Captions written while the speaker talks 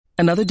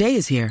Another day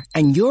is here,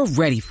 and you're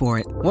ready for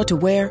it. What to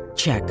wear?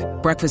 Check.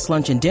 Breakfast,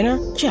 lunch, and dinner?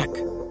 Check.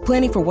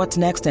 Planning for what's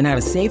next and how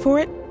to save for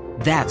it?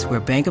 That's where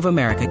Bank of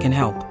America can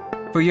help.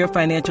 For your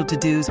financial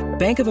to-dos,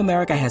 Bank of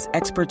America has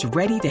experts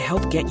ready to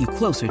help get you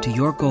closer to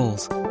your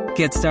goals.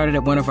 Get started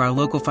at one of our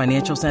local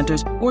financial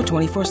centers or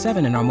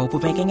 24/7 in our mobile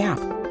banking app.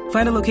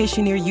 Find a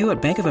location near you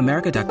at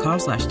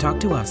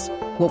bankofamerica.com/talktous.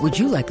 What would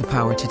you like the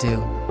power to do?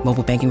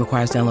 Mobile banking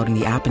requires downloading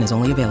the app and is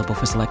only available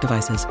for select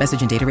devices.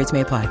 Message and data rates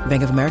may apply.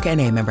 Bank of America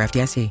N.A., member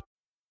FDIC.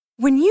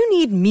 When you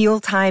need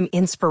mealtime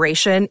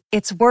inspiration,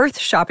 it's worth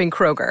shopping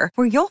Kroger,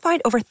 where you'll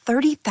find over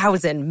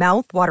 30,000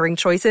 mouth-watering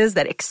choices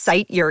that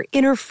excite your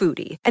inner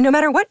foodie. And no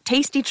matter what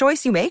tasty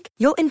choice you make,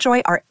 you'll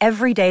enjoy our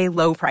everyday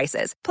low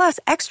prices, plus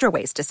extra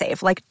ways to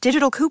save, like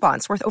digital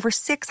coupons worth over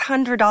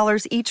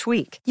 $600 each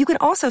week. You can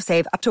also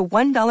save up to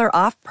 $1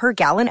 off per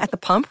gallon at the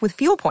pump with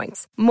fuel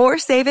points. More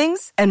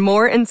savings and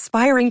more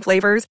inspiring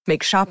flavors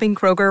make shopping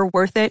Kroger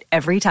worth it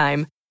every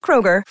time.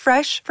 Kroger,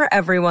 fresh for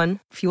everyone.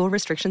 Fuel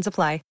restrictions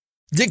apply.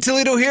 Dick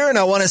Toledo here, and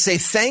I want to say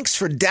thanks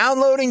for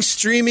downloading,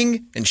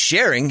 streaming, and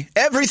sharing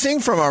everything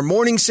from our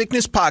Morning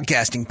Sickness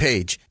podcasting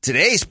page.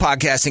 Today's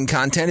podcasting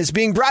content is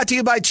being brought to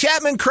you by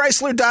Chapman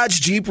Chrysler Dodge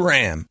Jeep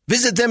Ram.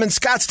 Visit them in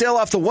Scottsdale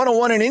off the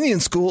 101 in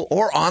Indian School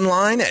or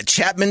online at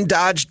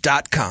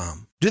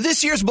chapmandodge.com. Do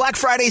this year's Black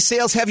Friday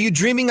sales have you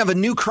dreaming of a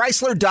new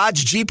Chrysler,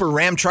 Dodge, Jeep, or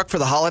Ram truck for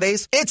the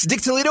holidays? It's Dick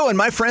Toledo and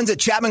my friends at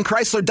Chapman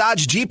Chrysler,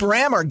 Dodge, Jeep,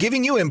 Ram are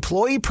giving you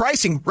employee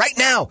pricing right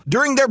now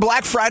during their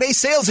Black Friday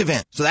sales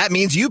event. So that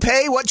means you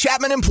pay what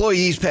Chapman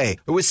employees pay.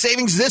 But with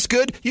savings this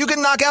good, you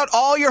can knock out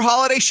all your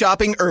holiday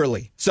shopping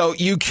early. So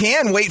you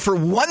can wait for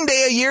one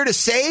day a year to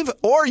save,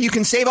 or you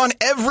can save on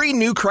every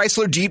new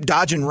Chrysler, Jeep,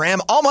 Dodge, and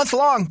Ram all month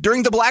long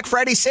during the Black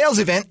Friday sales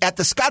event at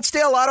the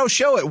Scottsdale Auto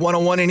Show at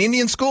 101 in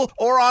Indian School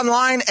or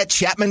online at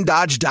chapmandodge.com.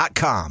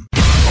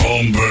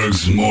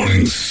 Holmberg's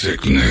Morning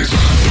Sickness.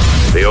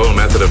 The old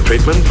method of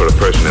treatment for a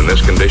person in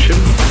this condition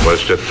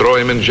was to throw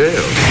him in jail.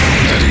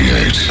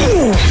 98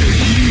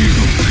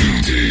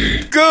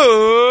 KUPD.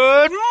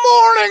 Good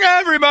morning,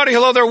 everybody.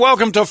 Hello there.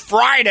 Welcome to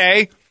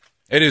Friday.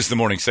 It is the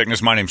Morning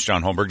Sickness. My name's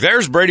John Holmberg.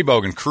 There's Brady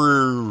Bogan.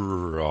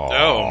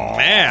 Oh,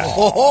 man.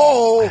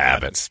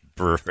 Habits.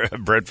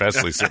 Brett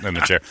Festley sitting in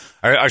the chair.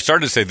 I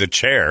started to say the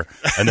chair,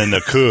 and then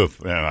the coupe.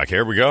 And I'm like,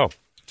 here we go.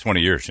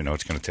 20 years,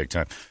 it's going to take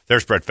time.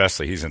 There's Brett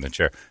Festley. He's in the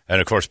chair. And,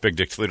 of course, Big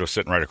Dick Toledo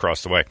sitting right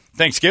across the way.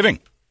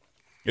 Thanksgiving.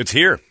 It's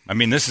here. I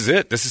mean, this is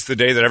it. This is the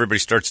day that everybody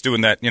starts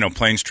doing that,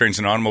 planes, trains,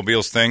 and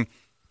automobiles thing.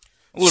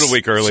 A little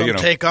week early. Some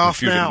take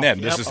off now.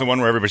 This is the one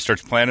where everybody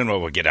starts planning. Well,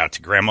 we'll get out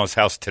to Grandma's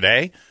house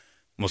today.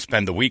 We'll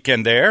spend the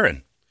weekend there.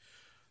 And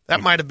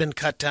that might have been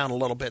cut down a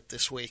little bit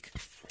this week.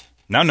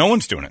 Now no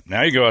one's doing it.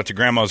 Now you go out to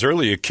Grandma's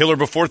early. You kill her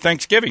before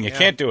Thanksgiving. You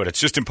can't do it. It's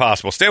just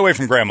impossible. Stay away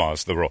from Grandma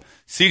is the rule.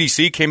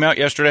 CDC came out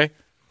yesterday.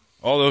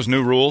 All those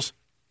new rules.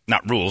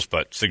 Not rules,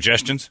 but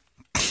suggestions.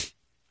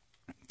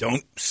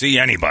 Don't see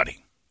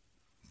anybody.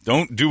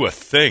 Don't do a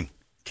thing.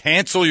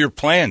 Cancel your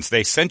plans.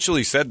 They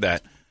essentially said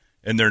that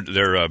in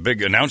their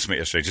big announcement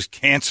yesterday. Just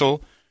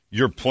cancel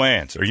your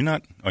plans. Are you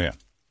not? Oh, yeah.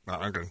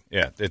 Okay.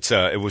 Yeah, it's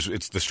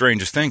the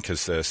strangest thing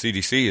because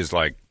CDC is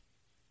like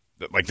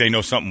they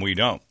know something we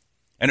don't.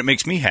 And it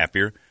makes me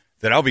happier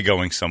that I'll be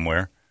going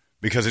somewhere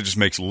because it just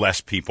makes less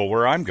people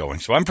where I'm going.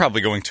 So I'm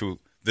probably going to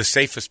the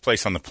safest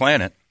place on the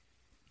planet,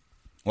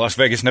 Las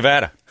Vegas,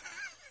 Nevada.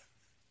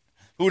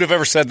 Who would have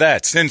ever said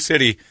that? Sin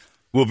City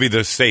will be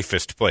the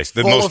safest place.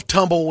 Full of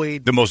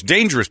tumbleweed. The most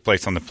dangerous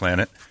place on the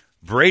planet,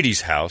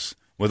 Brady's house,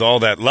 with all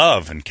that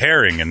love and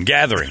caring and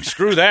gathering.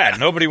 Screw that.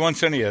 Nobody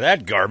wants any of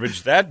that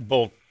garbage. That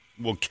bolt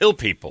will kill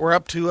people. We're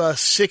up to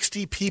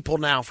 60 people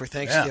now for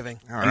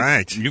Thanksgiving. Yeah. All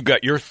right. You've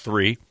got your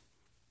 3,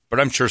 but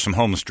I'm sure some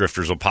homeless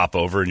drifters will pop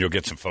over, and you'll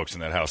get some folks in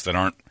that house that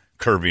aren't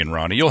Kirby and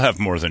Ronnie. You'll have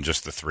more than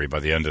just the 3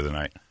 by the end of the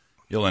night.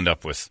 You'll end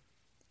up with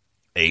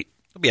 8.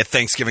 There'll be a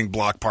Thanksgiving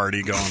block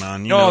party going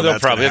on. They'll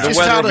probably. The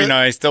weather will be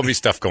nice. There'll be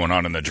stuff going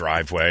on in the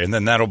driveway, and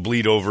then that'll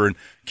bleed over, and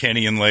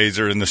Kenny and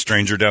Laser and the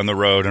stranger down the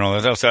road and all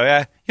that. They'll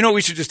say,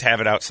 we should just have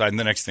it outside. And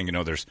the next thing you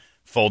know, there's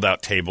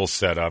fold-out tables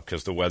set up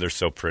because the weather's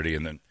so pretty,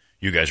 and then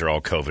you guys are all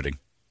COVIDing.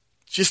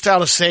 Just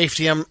out of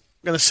safety, I'm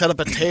going to set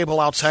up a table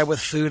outside with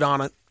food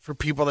on it for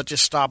people that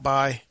just stop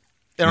by.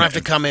 They don't have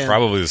to come in.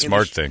 Probably the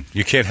smart thing.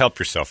 You can't help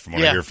yourself from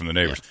what I hear from the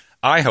neighbors.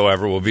 Yeah. I,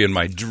 however, will be in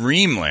my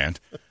dreamland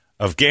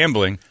of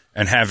gambling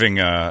and having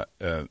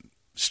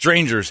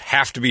strangers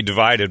have to be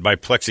divided by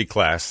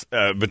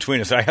plexiglass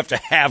between us. I have to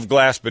have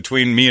glass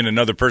between me and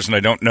another person I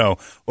don't know,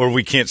 or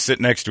we can't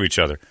sit next to each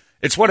other.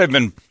 It's what I've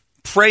been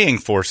praying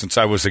for since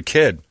I was a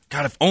kid.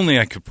 God, if only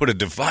I could put a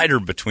divider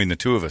between the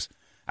two of us.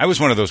 I was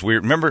one of those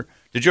weird. Remember,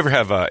 did you ever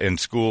have in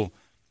school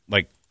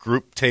like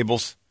group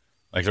tables?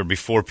 Like there'd be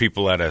 4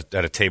 people at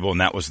a table,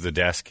 and that was the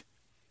desk.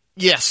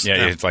 Yes.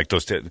 Yeah. It's like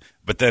those.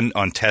 But then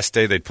on test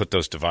day, they'd put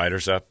those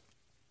dividers up.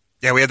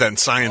 Yeah, we had that in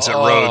science at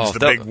Rhodes, the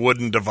big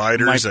wooden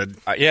dividers.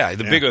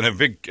 Big one,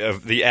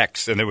 the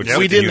X. And they would.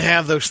 We didn't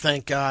have those,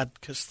 thank God,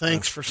 because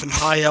thanks for some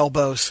high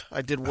elbows.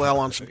 I did well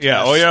on some tests.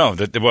 Yeah,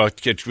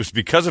 it was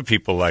because of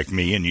people like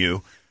me and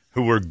you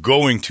who were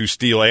going to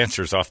steal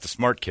answers off the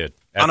smart kid.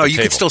 Oh no, you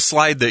could still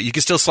slide you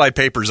could still slide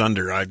papers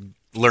under. I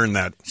learned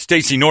that.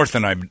 Stacey North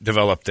and I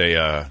developed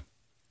a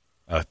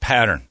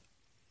pattern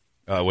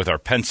with our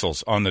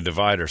pencils on the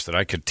dividers that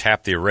I could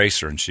tap the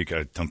eraser and she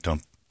could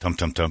thump,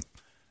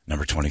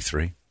 number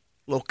 23.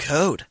 Little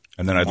code.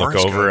 And then I'd look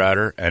over at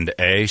her, and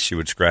A, she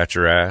would scratch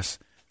her ass.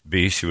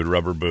 B, she would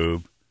rub her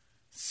boob.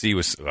 C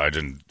was, I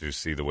didn't do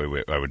C the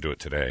way I would do it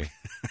today.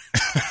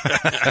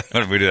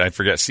 I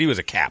forget. C was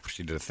a cap.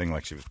 She did a thing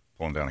like she was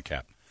pulling down a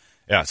cap.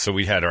 Yeah, so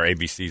we had our A,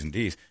 B, C's, and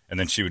D's, and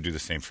then she would do the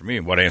same for me.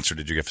 And what answer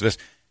did you get for this?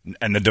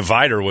 And the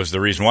divider was the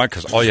reason why,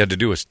 because all you had to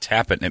do was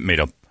tap it, and it made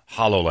a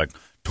hollow, like,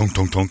 tunk,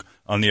 tunk, tunk,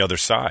 on the other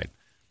side.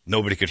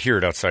 Nobody could hear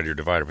it outside of your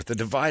divider. But the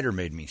divider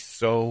made me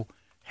so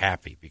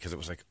happy because it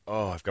was like,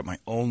 oh, I've got my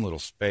own little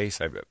space.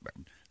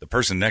 The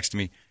person next to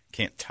me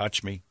can't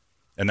touch me.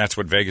 And that's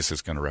what Vegas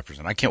is going to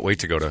represent. I can't wait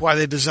to go to. That's why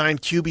they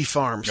designed QB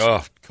Farms.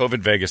 Oh, COVID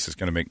Vegas is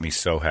going to make me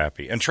so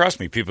happy. And trust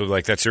me, people are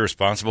like, that's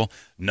irresponsible.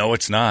 No,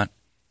 it's not.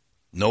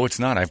 No, it's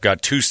not. I've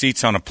got 2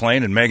 seats on a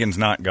plane, and Megan's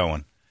not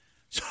going.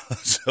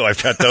 So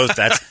I've got those.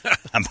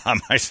 I'm by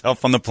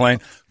myself on the plane.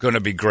 Going to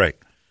be great.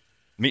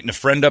 Meeting a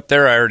friend up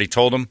there. I already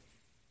told him.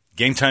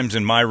 Game time's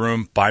in my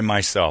room by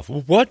myself.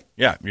 What?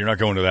 Yeah, you're not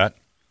going to that.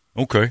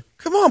 Okay.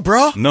 Come on,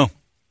 bro. No.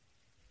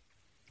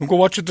 We'll go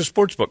watch it at the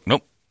sports book.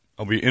 Nope.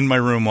 I'll be in my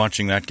room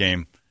watching that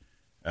game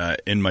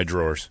in my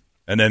drawers.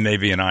 And then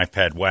maybe an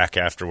iPad whack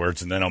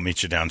afterwards, and then I'll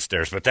meet you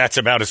downstairs. But that's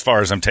about as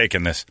far as I'm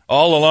taking this.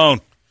 All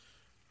alone.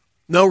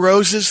 No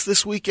roses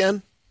this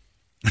weekend?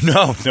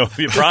 No.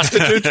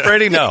 Prostitutes,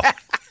 Brady? No.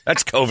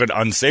 That's COVID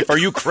unsafe. Are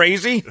you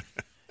crazy?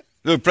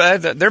 Their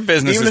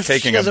business is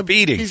taking a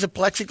beating. Piece of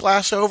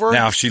plexiglass over.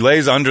 Now, if she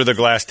lays under the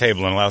glass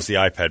table and allows the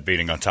iPad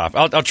beating on top,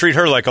 I'll treat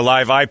her like a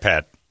live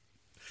iPad.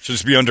 She'll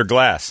just be under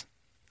glass.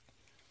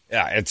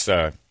 Yeah, it's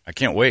I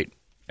can't wait.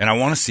 And I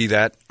want to see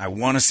that. I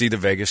want to see the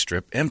Vegas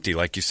Strip empty.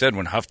 Like you said,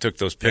 when Huff took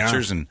those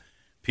pictures and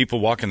people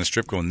walking the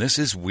Strip going, this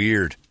is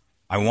weird.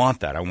 I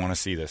want that. I want to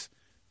see this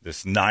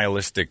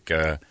nihilistic,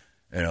 end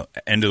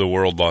of the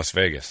world Las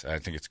Vegas. I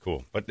think it's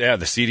cool. But, yeah,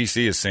 the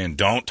CDC is saying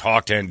don't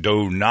talk to and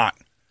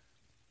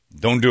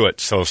don't do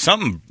it. So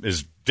something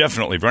is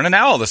definitely burning.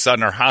 Now all of a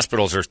sudden our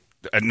hospitals are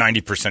at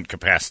 90%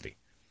 capacity.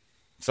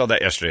 I saw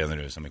that yesterday on the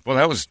news. I'm like, well,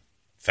 that was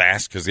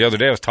fast because the other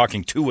day I was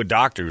talking to a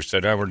doctor who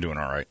said, we're doing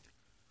all right.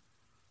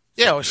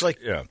 Yeah, it was like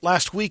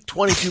last week,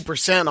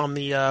 22% on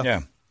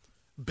the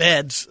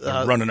beds.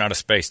 They're running out of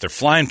space. They're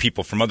flying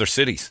people from other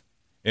cities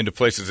into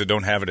places that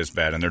don't have it as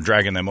bad, and they're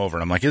dragging them over.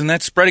 And I'm like, isn't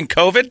that spreading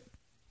COVID?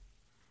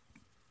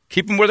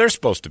 Keep them where they're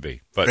supposed to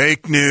be. But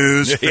fake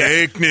news,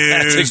 fake news.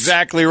 That's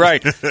exactly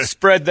right.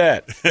 Spread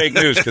that. Fake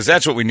news, because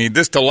that's what we need.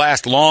 This to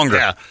last longer.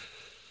 Yeah.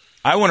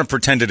 I want to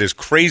pretend it is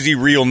crazy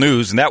real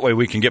news, and that way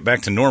we can get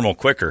back to normal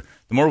quicker.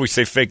 The more we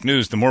say fake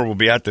news, the more we'll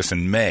be at this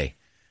in May.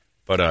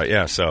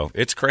 But, so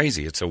it's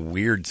crazy. It's a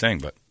weird thing,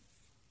 but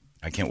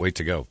I can't wait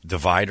to go.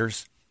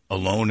 Dividers,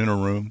 alone in a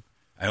room.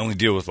 I only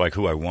deal with,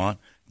 who I want.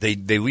 They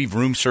leave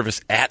room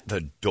service at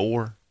the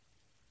door.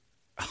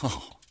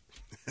 Oh.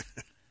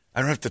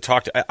 I don't have to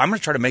talk to – I'm going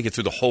to try to make it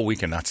through the whole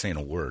weekend not saying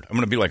a word. I'm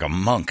going to be like a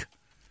monk.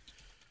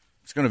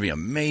 It's going to be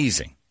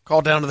amazing.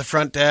 Call down to the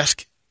front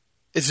desk.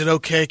 Is it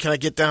okay? Can I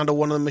get down to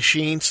one of the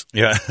machines?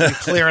 Yeah. And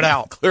clear it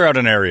out. Clear out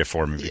an area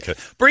for me. Because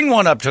bring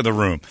one up to the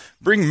room.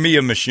 Bring me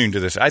a machine to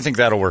this. I think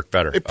that'll work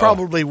better. It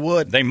probably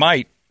would. They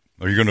might.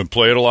 Are you going to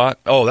play it a lot?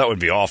 Oh, that would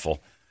be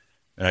awful.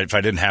 If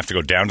I didn't have to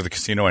go down to the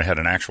casino and had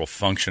an actual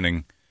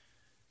functioning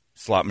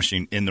slot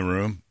machine in the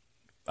room,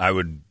 I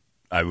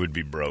would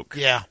be broke.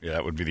 Yeah. Yeah,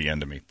 that would be the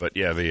end of me. But,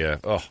 yeah,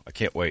 I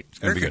can't wait. It's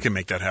gonna be good. Can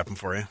make that happen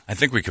for you. I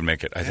think we can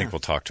make it. I think we'll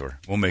talk to her.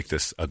 We'll make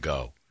this a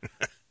go.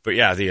 But,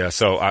 yeah,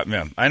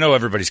 I know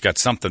everybody's got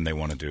something they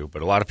want to do,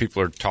 but a lot of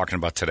people are talking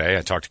about today.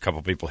 I talked to a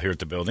couple people here at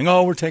the building.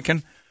 Oh, we're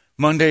taking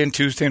Monday and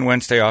Tuesday and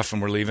Wednesday off,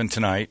 and we're leaving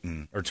tonight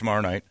or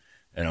tomorrow night.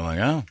 And I'm like,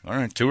 oh, all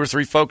right, 2 or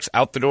 3 folks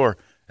out the door.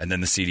 And then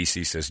the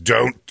CDC says,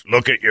 don't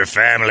look at your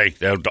family.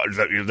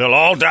 They'll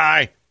all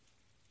die.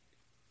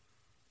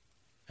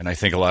 And I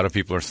think a lot of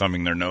people are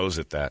thumbing their nose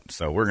at that.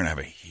 So we're going to have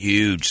a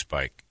huge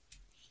spike.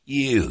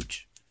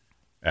 Huge.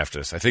 After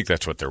this. I think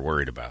that's what they're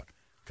worried about.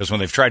 Because when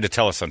they've tried to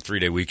tell us on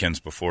 3-day weekends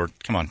before,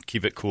 come on,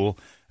 keep it cool.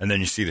 And then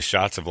you see the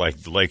shots of,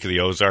 the Lake of the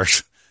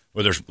Ozarks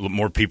where there's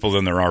more people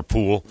than there are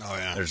pool. Oh,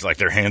 yeah. There's,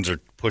 their hands are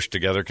pushed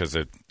together because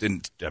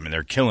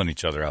they're killing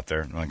each other out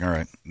there. I'm like, all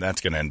right,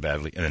 that's going to end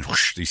badly. And then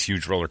whoosh, these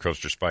huge roller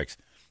coaster spikes.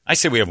 I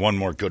say we have one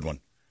more good one.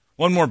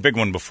 One more big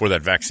one before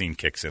that vaccine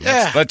kicks in.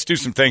 Yeah. Let's do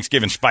some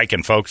Thanksgiving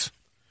spiking, folks.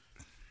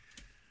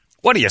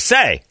 What do you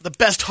say? The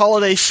best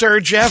holiday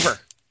surge ever.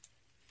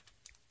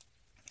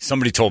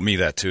 Somebody told me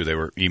that, too. They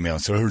were emailing.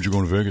 So I heard you're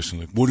going to Vegas.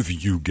 And what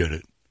if you get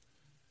it?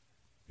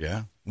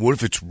 Yeah? What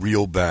if it's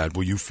real bad?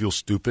 Will you feel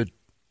stupid?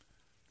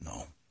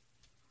 No.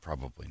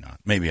 Probably not.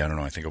 Maybe. I don't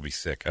know. I think I'll be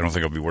sick. I don't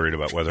think I'll be worried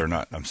about whether or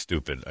not I'm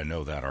stupid. I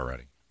know that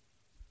already.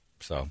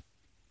 So,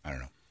 I don't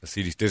know. The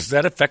CDC, does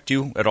that affect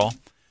you at all?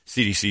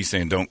 CDC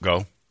saying don't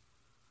go?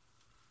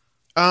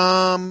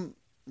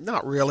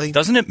 Not really.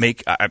 Doesn't it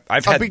make?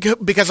 I've had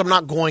because I'm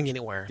not going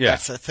anywhere. Yeah.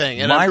 That's the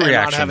thing. And My I'm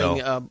reaction, not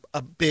having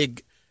a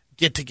big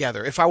get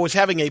together. If I was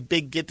having a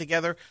big get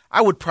together,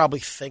 I would probably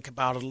think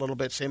about it a little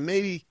bit. Say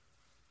maybe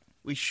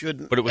we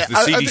shouldn't. But it was the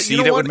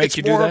CDC that would make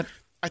you do that.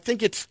 I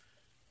think it's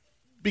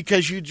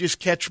because you just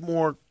catch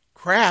more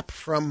crap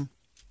from.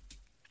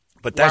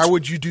 But why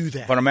would you do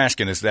that? But I'm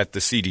asking, is that the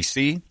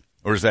CDC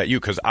or is that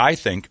you? Because I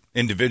think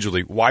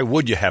individually, why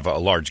would you have a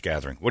large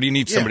gathering? What do you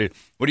need somebody?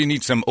 What do you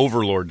need some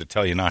overlord to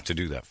tell you not to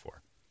do that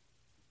for?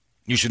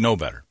 You should know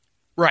better.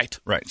 Right.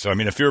 Right. So I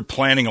mean, if you're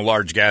planning a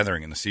large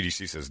gathering and the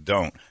CDC says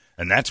don't,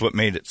 and that's what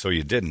made it so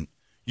you didn't,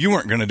 you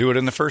weren't going to do it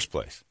in the first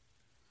place.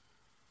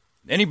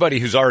 Anybody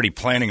who's already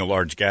planning a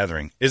large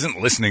gathering isn't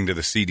listening to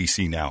the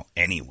CDC now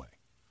anyway.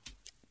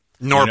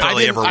 Nor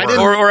probably ever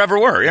were. Or ever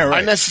were. Yeah,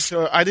 right.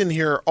 I didn't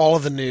hear all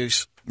of the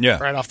news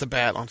right off the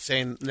bat on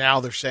saying now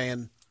they're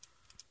saying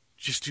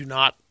just do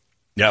not.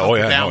 Yeah,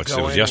 no, it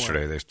was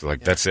yesterday.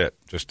 That's it.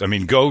 Just, I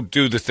mean, go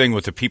do the thing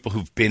with the people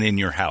who've been in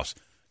your house.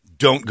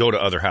 Don't go to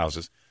other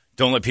houses.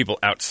 Don't let people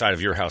outside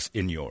of your house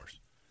in yours.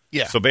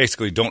 Yeah. So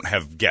basically, don't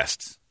have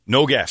guests.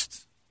 No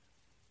guests.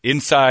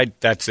 Inside,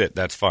 that's it.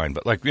 That's fine.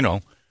 But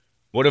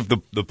what if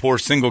the poor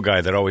single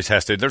guy that always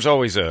has to? There's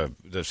always the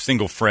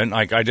single friend.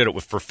 Like I did it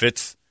for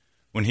Fitz.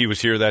 When he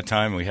was here that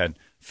time, we had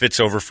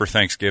Fitz over for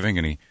Thanksgiving,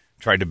 and he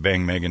tried to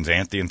bang Megan's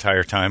aunt the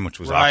entire time, which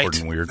was awkward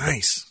and weird.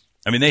 Nice.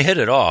 But, I mean, they hit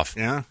it off.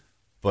 Yeah.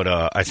 But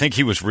I think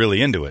he was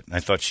really into it. And I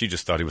thought she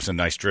just thought he was a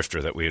nice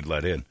drifter that we had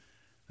let in.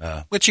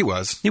 Which he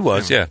was. He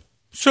was, yeah.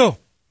 So,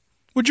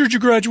 what year did you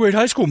graduate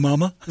high school,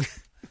 Mama?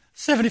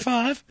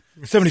 75.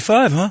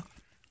 75, huh?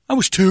 I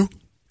was 2.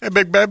 Hey,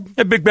 big babe.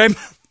 Hey, big babe.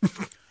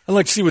 I'd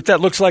like to see what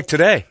that looks like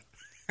today,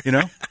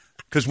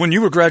 Because when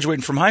you were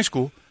graduating from high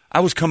school, I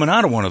was coming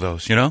out of one of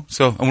those,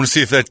 So I want to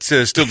see if that's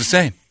still the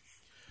same.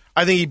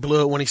 I think he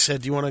blew it when he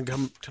said, do you want to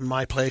come to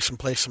my place and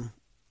play some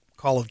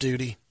Call of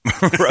Duty?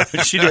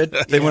 Right, she did.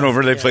 They went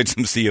over, they played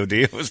some COD.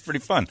 It was pretty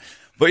fun.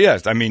 But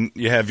yes, I mean,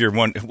 you have your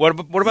one. What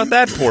about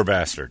that poor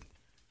bastard?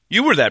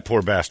 You were that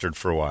poor bastard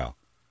for a while.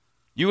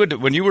 You had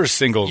when you were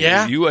single.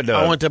 Yeah, you had.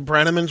 I went to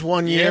Brenneman's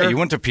one year. Yeah, you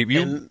went to people.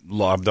 You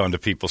lobbed onto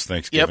people's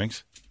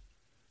Thanksgivings.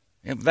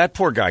 Yep. Yeah, that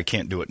poor guy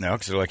can't do it now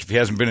because they're like, if he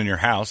hasn't been in your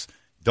house,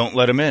 don't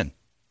let him in.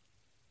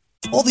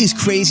 All these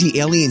crazy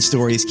alien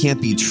stories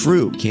can't be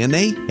true, can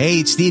they?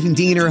 Hey, it's Stephen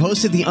Diener,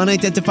 host of the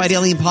Unidentified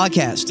Alien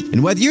Podcast.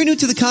 And whether you're new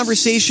to the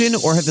conversation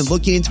or have been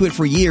looking into it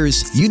for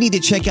years, you need to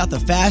check out the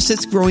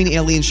fastest growing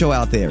alien show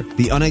out there,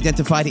 the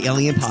Unidentified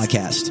Alien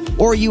Podcast,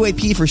 or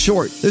UAP for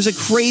short. There's a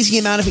crazy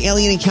amount of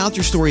alien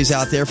encounter stories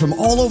out there from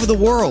all over the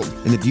world.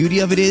 And the beauty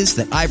of it is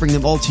that I bring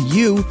them all to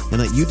you and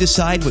let you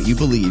decide what you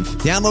believe.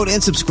 Download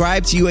and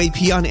subscribe to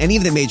UAP on any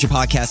of the major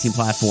podcasting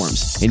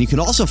platforms. And you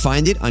can also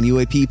find it on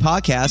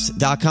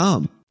UAPpodcast.com.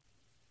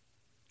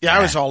 Yeah,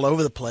 I was all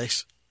over the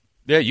place.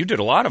 Yeah, you did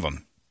a lot of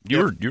them.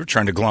 You were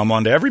trying to glom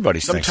onto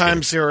everybody's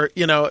Sometimes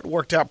it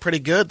worked out pretty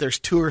good. There's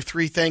 2 or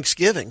 3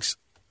 Thanksgivings.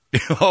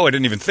 Oh, I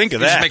didn't even think of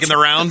that. Just making the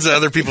rounds at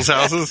other people's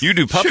houses. You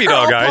do puppy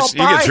dog, guys. You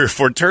get 3 or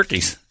 4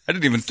 turkeys. I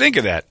didn't even think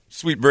of that.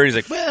 Sweet Brady's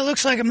like, well, it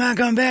looks like I'm not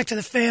going back to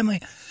the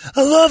family.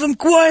 I love them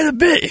quite a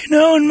bit,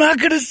 I'm not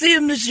going to see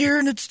them this year,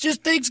 and it's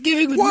just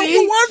Thanksgiving with me.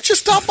 Well, why don't you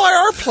stop by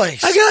our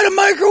place? I got a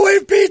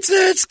microwave pizza.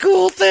 It's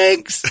cool,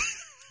 thanks.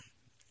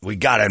 We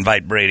got to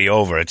invite Brady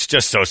over. It's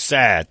just so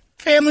sad.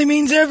 Family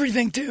means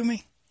everything to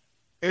me.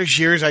 There's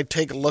years I'd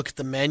take a look at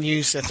the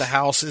menus at the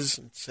houses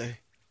and say,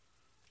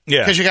 yeah.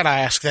 Because you got to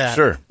ask that.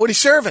 Sure. What are you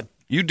serving?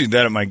 You did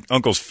that at my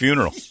uncle's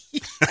funeral.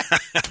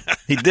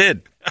 He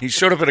did. He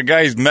showed up at a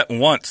guy he's met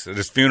once at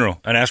his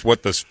funeral and asked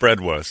what the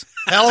spread was.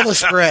 Hell of a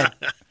spread.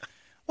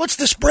 What's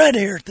the spread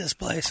here at this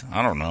place?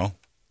 I don't know.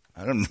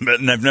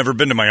 I've never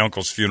been to my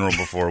uncle's funeral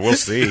before. We'll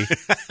see.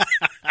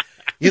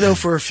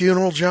 For a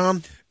funeral,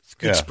 John, it's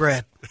good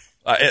spread.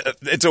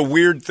 It's a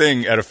weird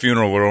thing at a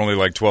funeral where only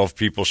like 12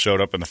 people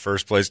showed up in the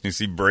first place, and you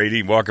see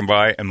Brady walking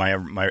by, and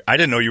my I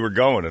didn't know you were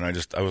going, and I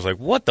was like,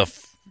 what the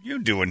you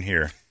doing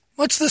here?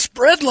 What's the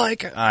spread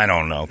like? I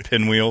don't know.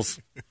 Pinwheels.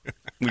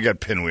 We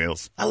got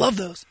pinwheels. I love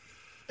those.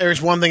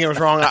 There's one thing that was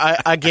wrong.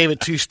 I gave it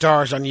 2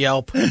 stars on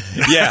Yelp.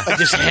 Yeah. I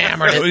just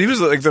hammered it. He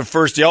was like the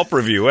first Yelp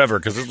review ever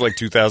because it was like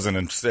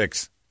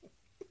 2006.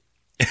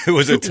 It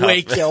was a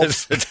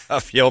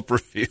tough Yelp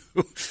review.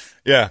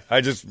 Yeah.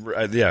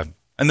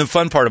 And the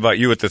fun part about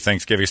you at the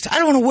Thanksgiving is I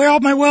don't want to wear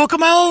out my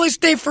welcome. I'll only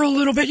stay for a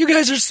little bit. You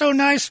guys are so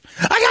nice.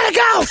 I gotta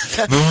go.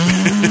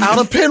 Out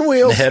of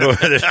pinwheels. They're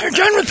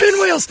done with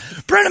pinwheels.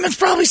 Brenneman's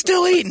probably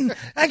still eating.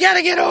 I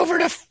gotta get over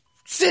to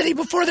city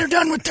before they're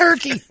done with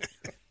turkey.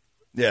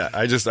 Yeah,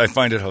 I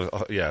find it.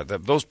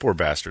 Those poor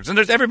bastards. And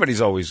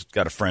everybody's always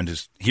got a friend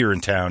who's here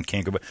in town,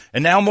 can't go back.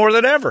 And now more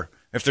than ever,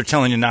 if they're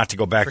telling you not to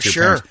go back to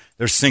your parents,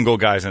 they're single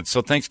guys. And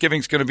so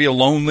Thanksgiving's going to be a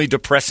lonely,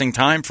 depressing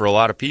time for a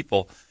lot of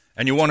people.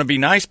 And you want to be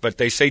nice, but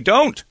they say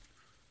don't.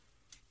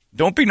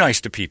 Don't be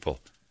nice to people.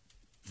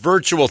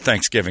 Virtual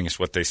Thanksgiving is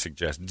what they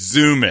suggest.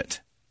 Zoom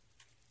it.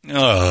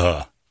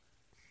 That's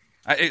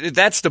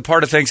the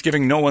part of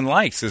Thanksgiving no one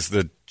likes is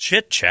the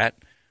chit-chat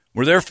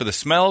We're there for the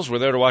smells. We're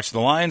there to watch the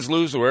Lions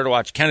lose. We're there to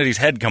watch Kennedy's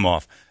head come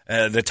off.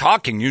 The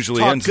talking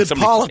usually ends good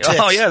politics.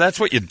 Oh, yeah, that's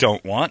what you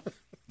don't want.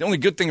 The only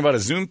good thing about a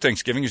Zoom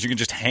Thanksgiving is you can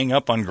just hang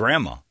up on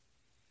Grandma.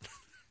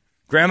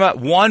 Grandma,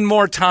 one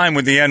more time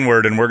with the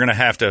N-word, and we're going to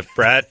have to,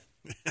 Brett.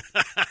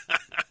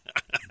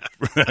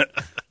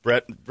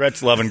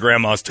 Brett's loving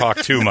Grandma's talk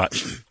too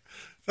much.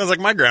 Sounds like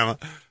my grandma.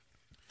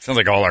 Sounds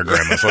like all our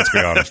grandmas, let's be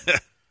honest.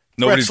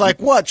 Brett's like,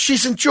 what?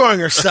 She's enjoying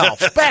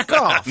herself. Back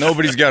off.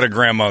 Nobody's got a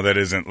grandma that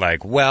isn't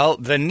like, well,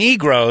 the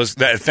Negroes,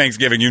 that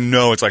Thanksgiving,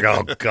 it's like,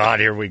 oh, God,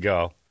 here we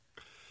go.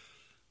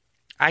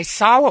 I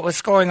saw what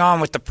was going on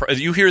with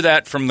you hear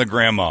that from the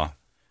grandma.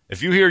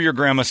 If you hear your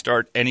grandma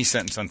start any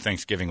sentence on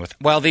Thanksgiving with,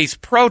 well, these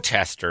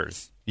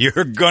protesters,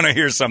 you're going to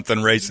hear something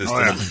racist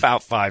in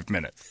about 5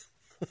 minutes.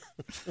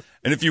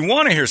 And if you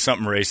want to hear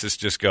something racist,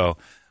 just go,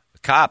 the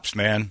cops,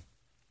 man,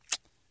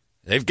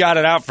 they've got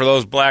it out for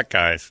those black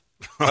guys.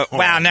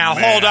 Well, now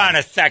hold on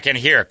a second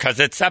here, because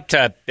it's up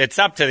to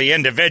the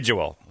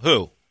individual.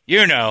 Who?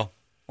 You know.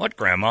 What,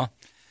 Grandma?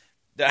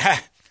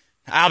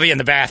 I'll be in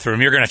the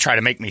bathroom. You're going to try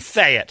to make me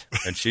say it.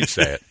 And she'd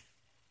say it.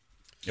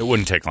 It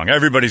wouldn't take long.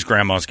 Everybody's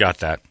grandma's got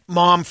that.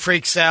 Mom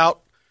freaks out.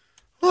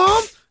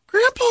 Mom,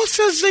 Grandpa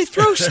says they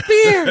throw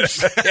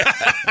spears.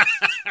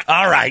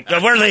 All right,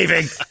 we're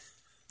leaving.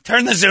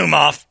 Turn the Zoom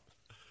off.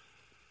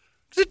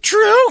 Is it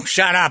true?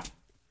 Shut up.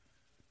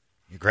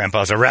 Your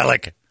grandpa's a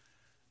relic.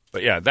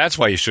 But, yeah, that's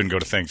why you shouldn't go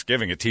to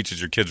Thanksgiving. It teaches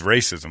your kids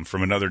racism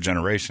from another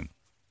generation,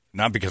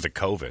 not because of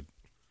COVID.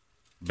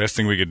 The best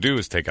thing we could do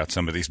is take out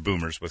some of these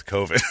boomers with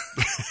COVID.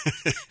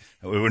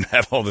 We wouldn't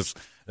have all this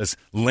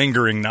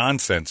lingering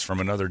nonsense from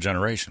another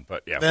generation.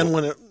 But yeah. Then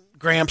when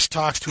Gramps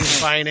talks to his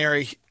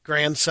binary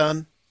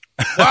grandson,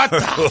 what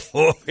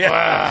the?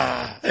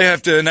 Yeah. They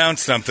have to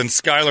announce something.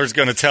 Skylar's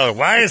going to tell her,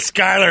 why is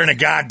Skylar in a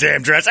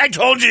goddamn dress? I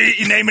told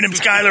you naming him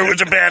Skylar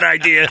was a bad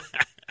idea.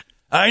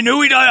 I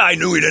knew he'd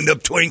end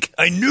up twink.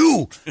 I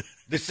knew.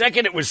 The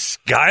second it was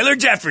Skylar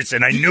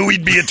Jefferson, I knew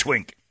he'd be a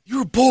twink. You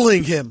were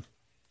bullying him.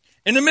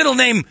 And the middle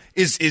name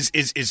is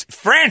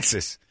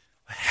Francis.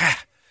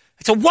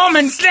 It's a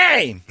woman's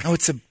name. No,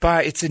 it's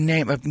a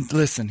name.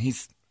 Listen,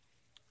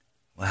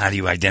 well, how do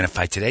you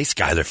identify today,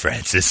 Skylar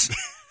Francis?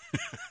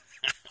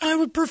 I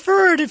would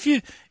prefer it if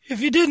you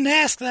didn't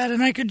ask that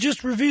and I could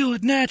just reveal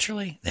it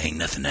naturally. There ain't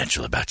nothing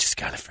natural about you,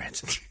 Skylar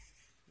Francis.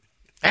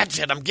 That's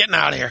it. I'm getting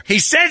out of here. He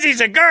says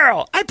he's a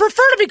girl. I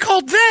prefer to be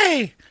called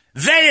they.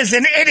 They is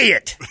an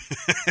idiot.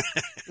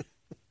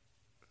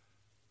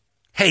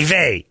 Hey,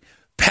 they.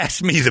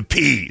 Pass me the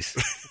peas,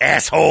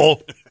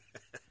 asshole.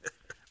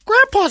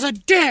 Grandpa's a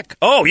dick.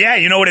 Oh, yeah,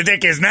 you know what a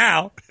dick is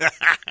now.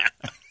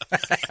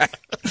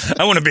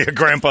 I want to be a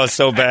grandpa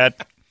so bad.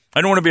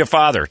 I don't want to be a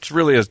father. It's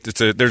really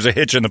there's a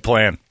hitch in the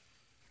plan.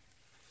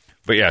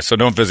 But, yeah, so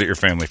don't visit your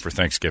family for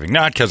Thanksgiving.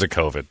 Not because of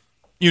COVID.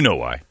 You know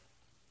why.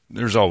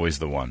 There's always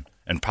the one.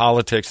 And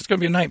politics, it's going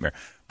to be a nightmare.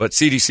 But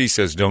CDC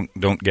says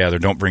don't gather,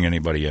 don't bring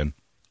anybody in.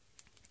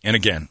 And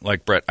again,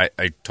 like Brett,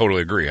 I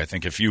totally agree. I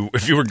think if you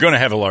were going to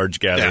have a large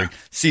gathering,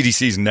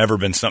 CDC's never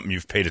been something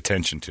you've paid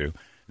attention to.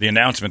 The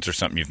announcements are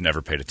something you've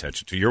never paid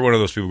attention to. You're one of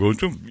those people who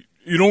go,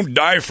 you don't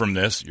die from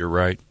this. You're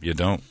right. You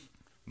don't.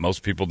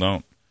 Most people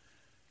don't.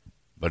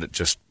 But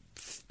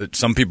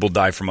some people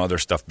die from other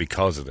stuff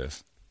because of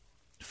this.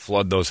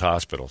 Flood those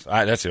hospitals.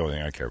 That's the only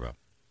thing I care about.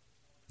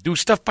 Do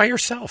stuff by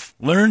yourself.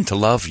 Learn to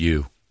love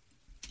you.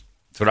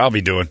 That's what I'll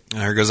be doing.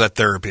 There goes that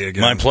therapy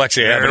again. My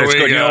plexi, but it's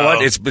good. You know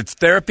what? It's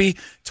therapy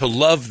to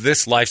love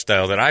this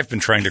lifestyle that I've been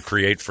trying to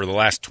create for the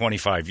last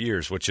 25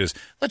 years, which is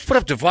let's put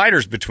up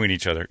dividers between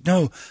each other.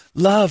 No,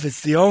 love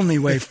is the only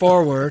way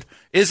forward.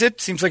 Is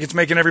it? Seems like it's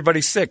making everybody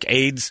sick.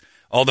 AIDS,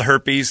 all the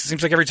herpes.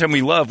 Seems like every time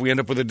we love, we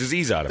end up with a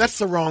disease out of it. That's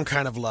the wrong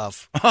kind of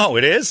love. Oh,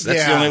 it is?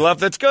 That's the only love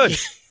that's good.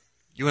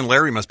 You and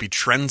Larry must be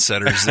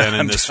trendsetters then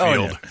in this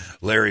field.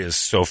 Larry is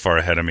so far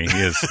ahead of me.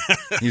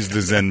 He's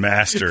the Zen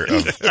master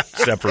of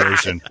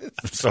separation,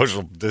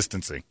 social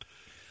distancing.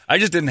 I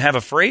just didn't have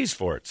a phrase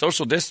for it.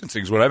 Social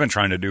distancing is what I've been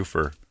trying to do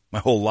for my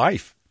whole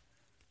life.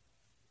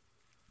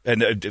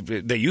 And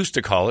they used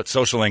to call it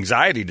social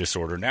anxiety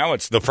disorder. Now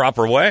it's the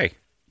proper way.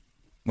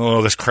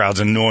 Oh, this crowd's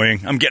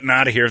annoying. I'm getting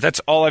out of here. That's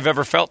all I've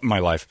ever felt in my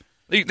life.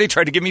 They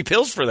tried to give me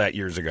pills for that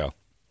years ago.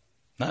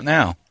 Not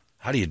now.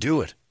 How do you do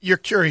it? You're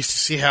curious to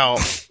see how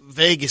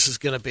Vegas is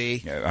going to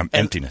be. Yeah,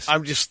 emptiness.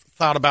 I've just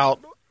thought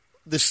about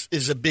this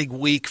is a big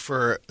week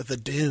for the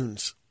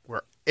Dunes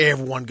where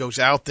everyone goes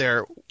out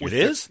there. It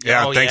is?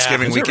 Yeah,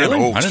 Thanksgiving weekend.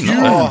 Really? I didn't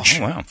know.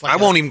 Huge. Oh, wow. I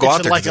won't even go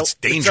out there because it's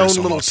dangerous. Its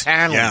own little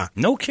town. Yeah.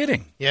 No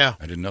kidding. Yeah.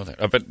 I didn't know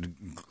that. Up at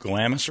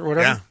Glamis or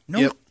whatever? Yeah. No.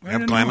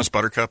 Yep. Glamis,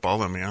 Buttercup,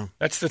 all of them, yeah.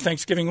 That's the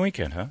Thanksgiving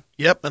weekend, huh?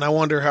 Yep, and I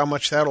wonder how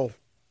much that'll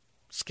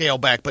scale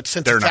back. But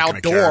since They're it's not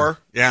outdoor.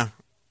 Yeah.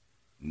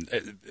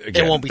 Again,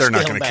 it won't be they're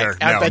not going to care.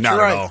 No, not at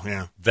all.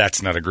 Yeah.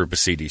 That's not a group of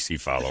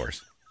CDC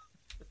followers.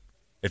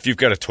 If you've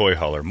got a toy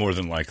hauler, more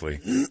than likely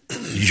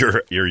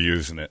you're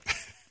using it,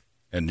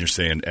 and you're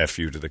saying "F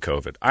you" to the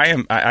COVID.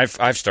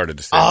 I've started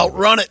to say I'll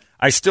run it.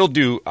 I still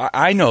do.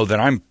 I know that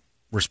I'm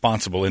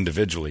responsible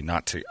individually.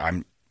 Not to.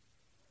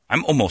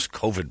 I'm almost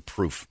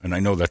COVID-proof, and I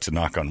know that's a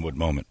knock-on-wood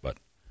moment, but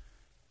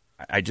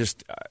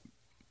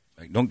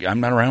I'm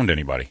not around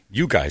anybody.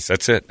 You guys,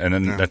 that's it, and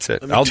then that's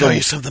it. Let me tell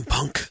you something,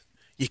 punk.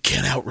 You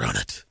can't outrun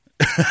it.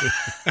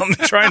 I'm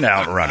trying to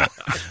outrun it.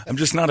 I'm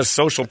just not a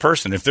social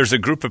person. If there's a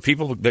group of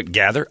people that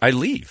gather, I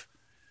leave.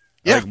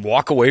 Yeah. Like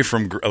walk away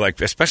from,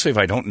 like, especially if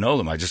I don't know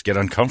them, I just get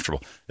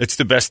uncomfortable. It's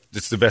the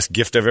best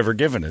gift I've ever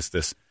given is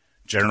this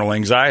general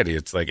anxiety.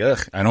 It's like, ugh,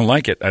 I don't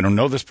like it. I don't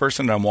know this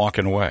person, and I'm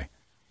walking away.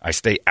 I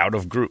stay out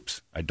of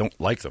groups. I don't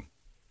like them.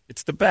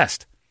 It's the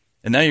best.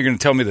 And now you're going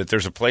to tell me that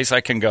there's a place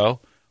I can go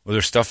where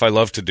there's stuff I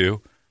love to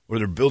do, where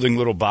they're building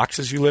little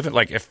boxes you live in,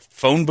 like a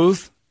phone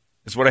booth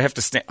is what I have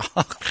to stand.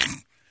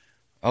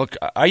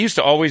 I used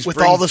to always with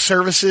all the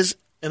services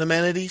and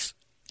amenities.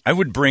 I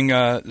would bring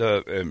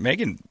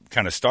Megan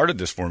kind of started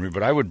this for me,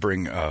 but I would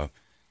bring the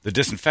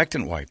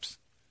disinfectant wipes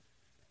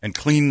and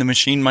clean the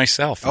machine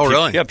myself. Oh,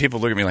 really? Yeah, people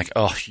look at me like,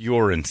 "Oh,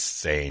 you're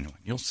insane."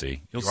 You'll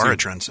see. You are a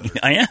trendsetter.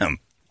 I am.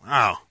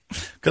 Wow.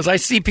 Because I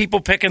see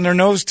people picking their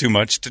nose too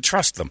much to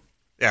trust them.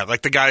 Yeah,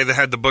 like the guy that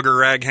had the booger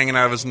rag hanging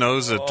out of his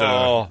nose at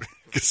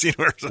casino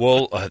or something.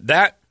 Well,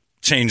 that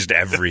changed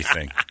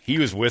everything. He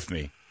was with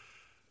me.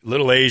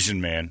 Little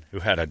Asian man who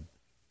had a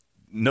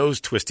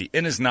nose twisty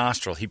in his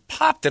nostril. He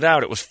popped it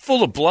out. It was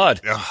full of blood.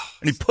 And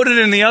he put it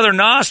in the other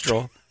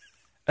nostril.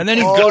 And then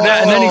he'd go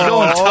down, and then he'd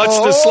go and touch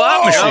the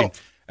slot machine.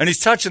 And he's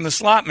touching the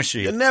slot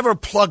machine. You never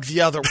plug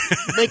the other one.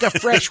 Make a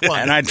fresh one.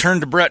 And I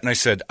turned to Brett and I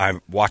said,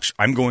 I'm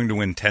going to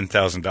win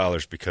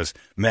 $10,000 because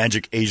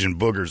magic Asian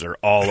boogers are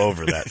all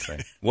over that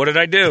thing. What did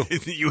I do?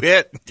 You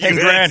hit. 10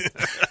 grand.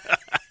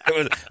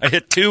 I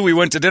hit 2. We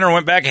went to dinner,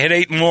 went back, I hit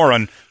 8 more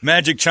on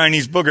magic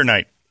Chinese booger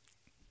night.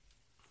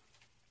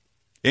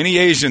 Any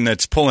Asian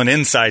that's pulling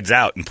insides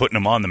out and putting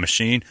them on the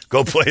machine,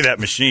 go play that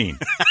machine.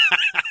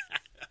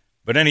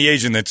 But any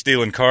Asian that's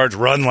stealing cards,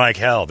 run like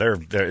hell.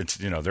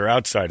 Their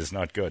outside is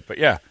not good. But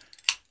yeah,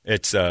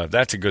 it's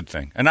that's a good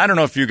thing. And I don't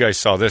know if you guys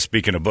saw this.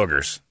 Speaking of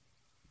boogers,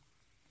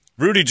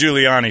 Rudy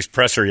Giuliani's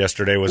presser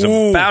yesterday was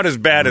about as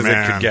bad as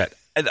it could get.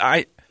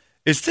 And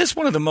is this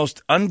one of the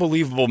most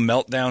unbelievable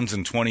meltdowns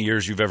in 20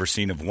 years you've ever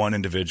seen of one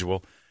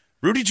individual?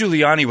 Rudy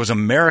Giuliani was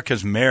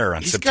America's mayor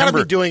on September. He's got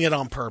to be doing it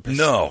on purpose.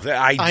 No,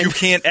 you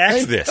can't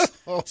act this.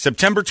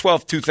 September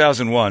 12th,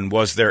 2001,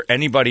 was there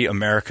anybody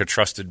America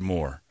trusted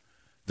more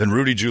than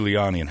Rudy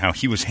Giuliani and how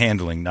he was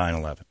handling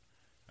 9/11?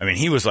 I mean,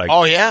 he was like,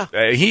 oh, yeah.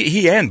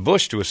 He and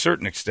Bush to a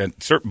certain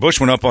extent. Bush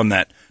went up on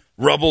that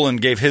rubble and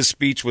gave his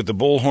speech with the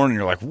bullhorn, and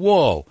you're like,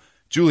 whoa.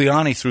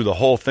 Giuliani through the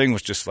whole thing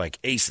was just like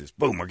aces.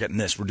 Boom, we're getting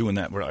this, we're doing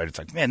that. It's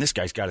like, man, this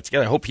guy's got it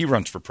together. I hope he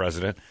runs for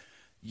president.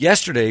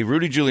 Yesterday,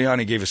 Rudy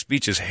Giuliani gave a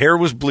speech. His hair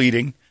was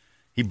bleeding.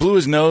 He blew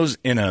his nose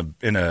in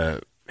a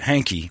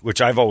hanky,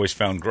 which I've always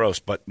found gross.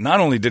 But not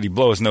only did he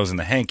blow his nose in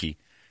the hanky,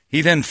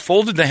 he then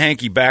folded the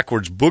hanky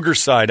backwards, booger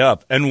side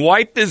up, and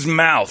wiped his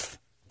mouth.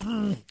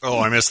 Oh,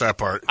 I missed that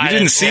part. You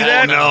didn't see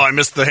that? No, I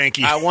missed the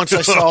hanky. Once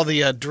I saw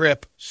the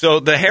drip. So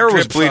the hair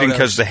was bleeding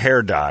because the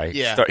hair dye.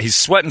 Yeah. He's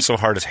sweating so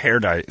hard his hair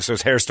dye, so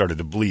his hair started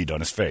to bleed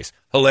on his face.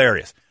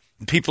 Hilarious.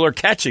 People are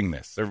catching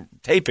this. They're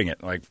taping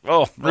it. Like,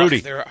 oh,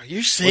 Rudy. Are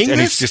you seeing this? And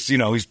this? he's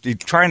just, he's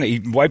trying to, he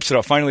wipes it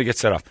off, finally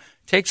gets it off.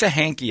 Takes a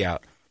hanky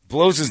out,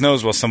 blows his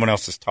nose while someone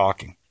else is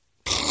talking.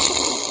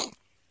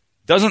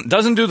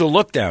 Doesn't do the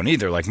look down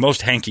either, like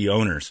most hanky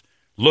owners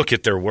look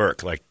at their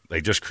work like they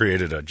just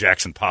created a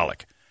Jackson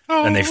Pollock.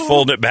 And they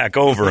fold it back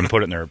over and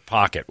put it in their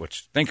pocket,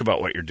 which think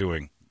about what you're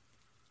doing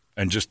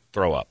and just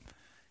throw up.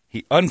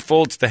 He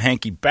unfolds the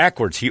hanky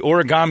backwards. He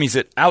origamis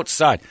it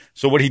outside.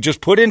 So what he just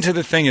put into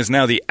the thing is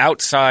now the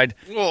outside,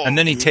 and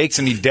then he takes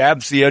and he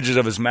dabs the edges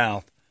of his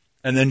mouth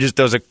and then just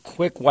does a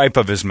quick wipe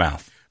of his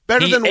mouth.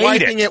 Better than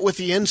wiping it with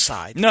the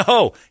inside.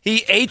 No,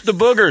 he ate the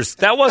boogers.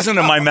 That wasn't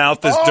in my mouth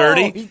that's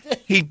dirty.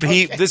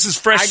 This is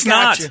fresh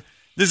snot.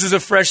 This is a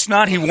fresh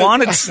snot. He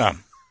wanted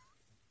some.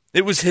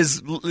 It was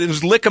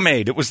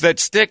Lickamade. It was that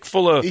stick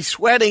full of... He's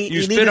sweating.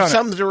 He needed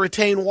something to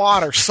retain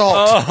water.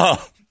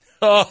 Salt.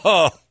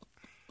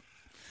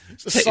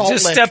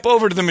 Just step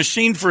over to the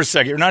machine for a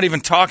second. You're not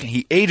even talking.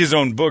 He ate his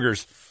own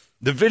boogers.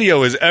 The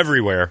video is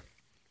everywhere.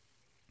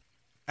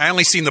 I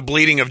only seen the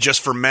bleeding of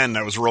Just for Men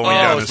that was rolling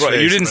down his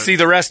face. You didn't see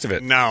the rest of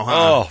it? No, huh?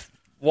 Oh,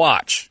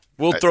 watch.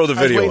 We'll throw the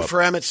video up. I was waiting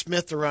for Emmett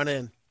Smith to run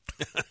in.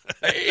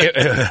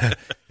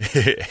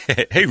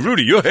 Hey,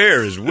 Rudy, your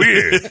hair is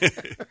weird.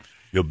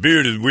 Your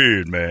beard is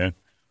weird, man.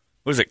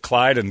 What is it,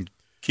 Clyde and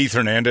Keith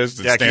Hernandez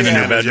that stand in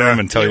your bedroom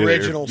and tell you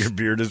that your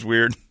beard is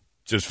weird?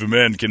 Just for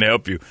Men can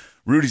help you.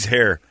 Rudy's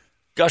hair,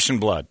 gushing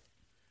blood.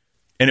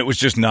 And it was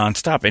just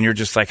nonstop. And you're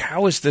just like,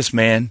 how is this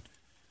man?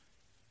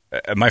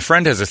 My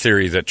friend has a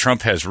theory that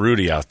Trump has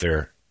Rudy out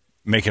there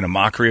making a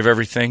mockery of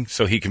everything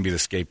so he can be the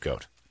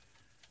scapegoat.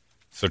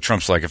 So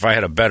Trump's like, if I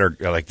had a better,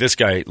 like this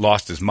guy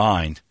lost his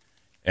mind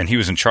and he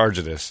was in charge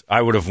of this,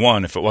 I would have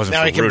won if it wasn't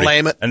now for he can Rudy.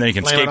 Blame it. And then he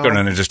can scapegoat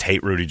and then just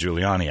hate Rudy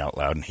Giuliani out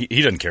loud. And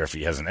he doesn't care if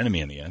he has an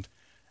enemy in the end.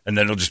 And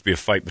then it'll just be a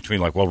fight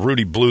between like, well,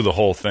 Rudy blew the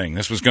whole thing.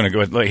 This was going to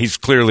go, like, he's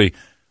clearly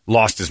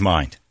lost his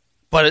mind.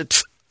 But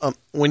it's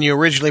when you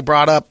originally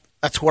brought up,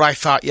 that's what I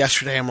thought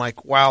yesterday. I'm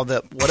like, wow,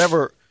 that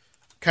whatever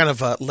kind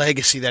of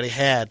legacy that he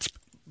had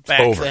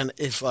back then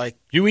is like...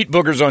 You eat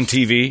boogers on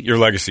TV, your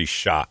legacy's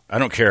shot. I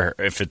don't care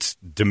if it's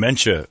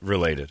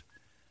dementia-related.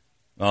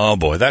 Oh,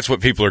 boy, that's what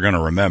people are going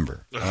to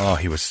remember. Oh,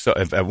 he was so...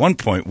 At one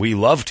point, we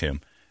loved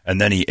him, and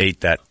then he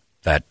ate that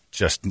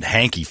just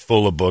hanky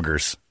full of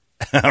boogers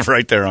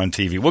right there on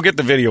TV. We'll get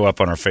the video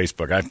up on our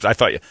Facebook. I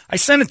thought... I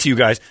sent it to you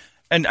guys,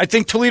 and I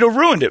think Toledo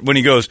ruined it when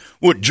he goes,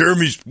 what,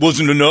 Jeremy's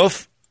wasn't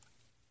enough?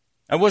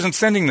 I wasn't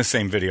sending the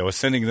same video. I was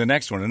sending the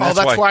next one. And that's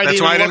why I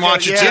didn't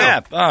watch it, too.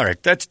 Yeah, all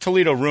right. That's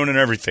Toledo ruining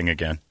everything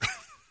again.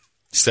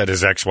 Said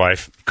his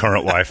ex-wife,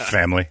 current wife,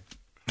 family.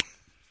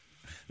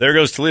 There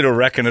goes Toledo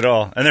wrecking it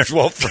all. And there's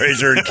Walt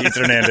Frazier and Keith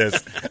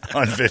Hernandez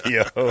on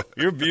video.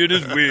 Your beard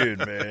is weird,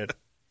 man.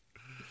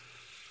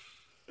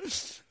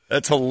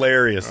 That's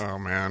hilarious. Oh,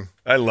 man.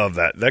 I love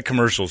that. That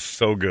commercial's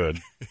so good.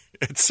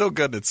 It's so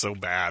good, it's so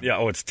bad.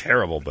 Yeah, it's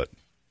terrible, but...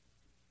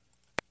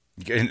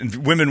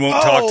 And women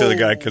won't talk to the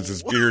guy because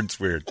his beard's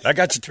weird. I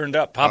got you turned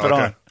up. Pop it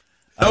on.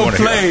 No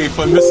play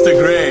for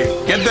Mr. Gray.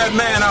 Get that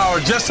man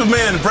our Just for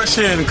Men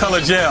Brush-In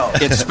Color Gel.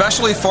 It's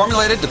specially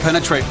formulated to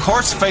penetrate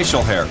coarse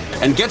facial hair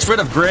and gets rid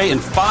of gray in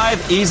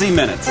 5 easy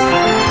minutes.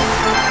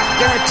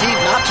 Guaranteed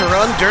not to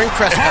run during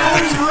press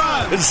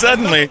conference. And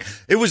suddenly,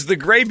 it was the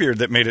gray beard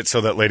that made it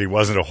so that lady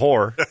wasn't a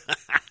whore.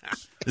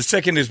 The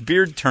second his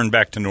beard turned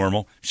back to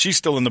normal, she's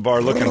still in the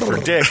bar looking for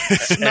dick.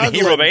 And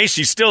he wrote, hey,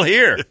 she's still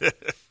here.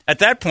 At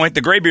that point,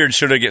 the graybeard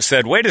should have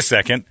said, wait a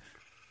second,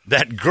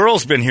 that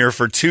girl's been here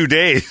for 2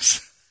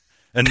 days,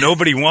 and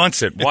nobody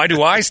wants it. Why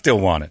do I still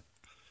want it?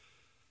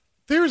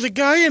 There's a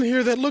guy in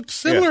here that looked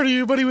similar to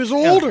you, but he was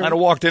older. I'd have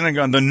walked in and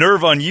gone, the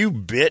nerve on you,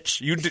 bitch.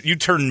 You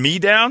turned me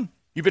down?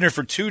 You've been here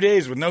for 2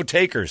 days with no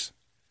takers.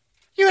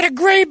 You had a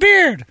gray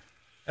beard.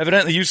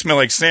 Evidently, you smell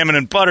like salmon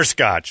and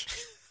butterscotch.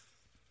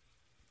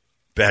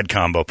 Bad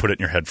combo. Put it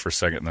in your head for a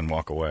second and then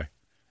walk away.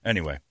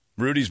 Anyway,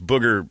 Rudy's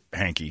booger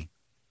hanky.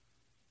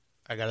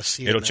 I got to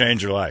see it. It'll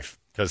change your life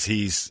because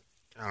he's...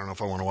 I don't know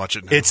if I want to watch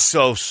it now. It's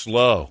so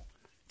slow.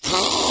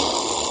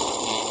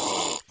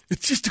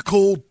 It's just a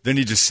cold... Then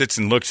he just sits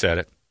and looks at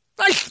it.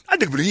 I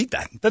didn't really eat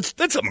that. That's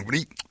something I'm going to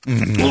eat.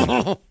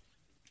 Mm-hmm.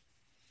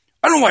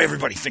 I don't know why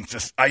everybody thinks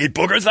this. I eat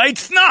boogers. I ate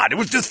snot. It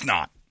was just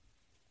snot.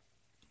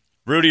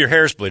 Rudy, your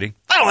hair's bleeding.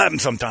 That'll happen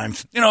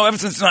sometimes. You know, ever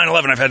since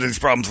 9/11, I've had these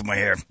problems with my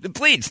hair. It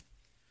bleeds.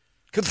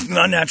 Because it's an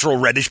unnatural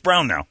reddish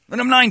brown now.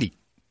 And I'm 90.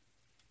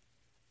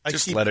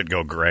 Just let it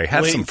go gray.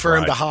 Have some for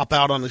him to hop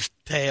out on his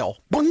tail.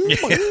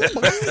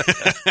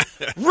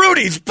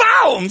 Rudy's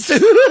bounce!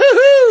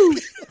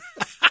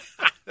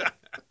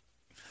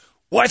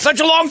 Why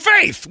such a long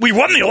face? We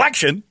won the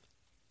election.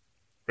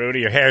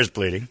 Rudy, your hair's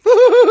bleeding.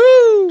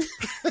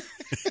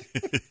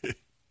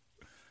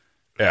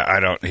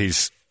 Yeah,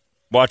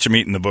 watch him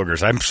eating the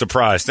boogers. I'm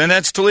surprised. And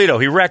that's Toledo.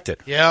 He wrecked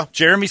it. Yeah.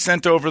 Jeremy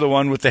sent over the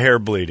one with the hair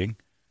bleeding.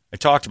 I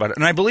talked about it.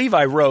 And I believe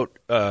I wrote,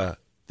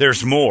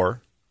 there's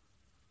more.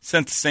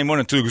 Sent the same one,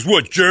 and Toledo goes,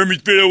 what,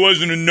 Jeremy's video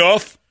wasn't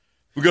enough?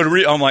 We go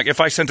to I'm like, if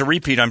I sent a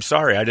repeat, I'm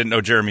sorry. I didn't know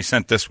Jeremy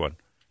sent this one.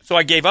 So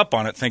I gave up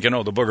on it, thinking,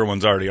 the booger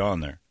one's already on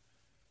there.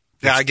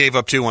 Yeah, I gave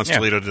up too once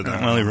Toledo did that.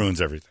 Well, he ruins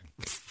everything.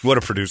 What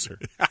a producer.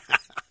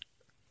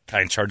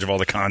 Guy in charge of all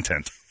the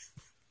content.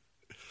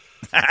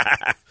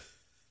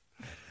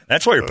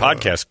 That's why your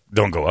podcasts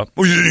don't go up.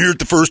 Oh, you didn't hear it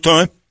the first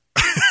time?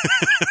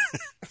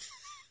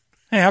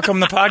 Hey, how come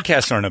the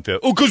podcasts aren't up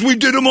yet? Oh, because we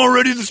did them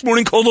already this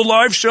morning called a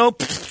live show.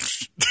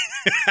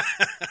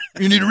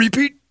 You need a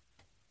repeat?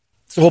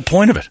 That's the whole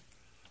point of it.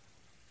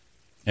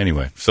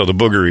 Anyway, so the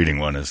booger eating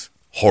one is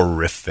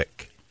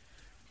horrific.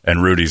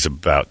 And Rudy's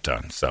about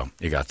done, so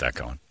you got that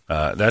going.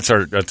 That's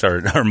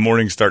our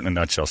morning start in a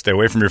nutshell. Stay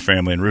away from your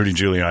family, and Rudy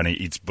Giuliani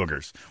eats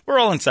boogers. We're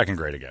all in second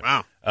grade again.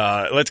 Wow.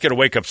 Let's get a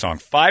wake-up song.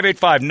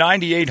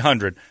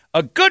 585-9800,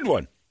 a good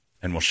one.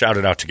 And we'll shout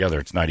it out together.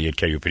 It's 98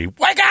 KUPD.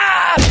 Wake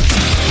up!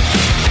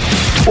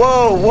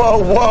 Whoa, whoa,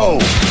 whoa.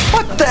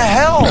 What the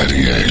hell?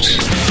 98.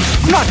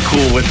 I'm not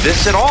cool with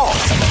this at all.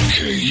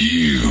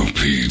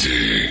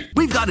 KUPD.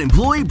 We've got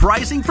employee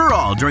pricing for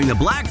all during the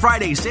Black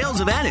Friday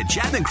sales event at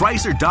Chapman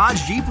Chrysler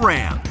Dodge Jeep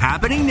Ram,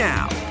 happening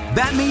now.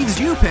 That means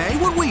you pay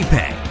what we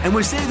pay. And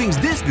with savings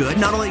this good,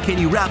 not only can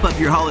you wrap up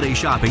your holiday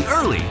shopping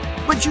early,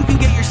 but you can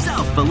get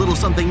yourself a little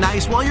something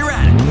nice while you're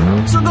at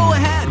it. So go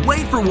ahead,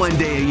 wait for one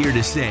day a year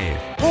to save.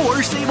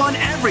 Or save on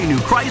every new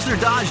Chrysler,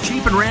 Dodge,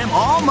 Jeep, and Ram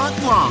all month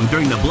long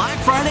during the Black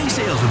Friday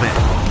sales event.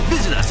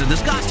 Visit us at the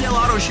Scottsdale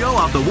Auto Show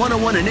off the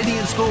 101 and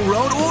Indian School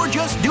Road, or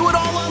just do it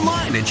all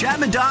online at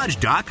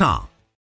ChapmanDodge.com.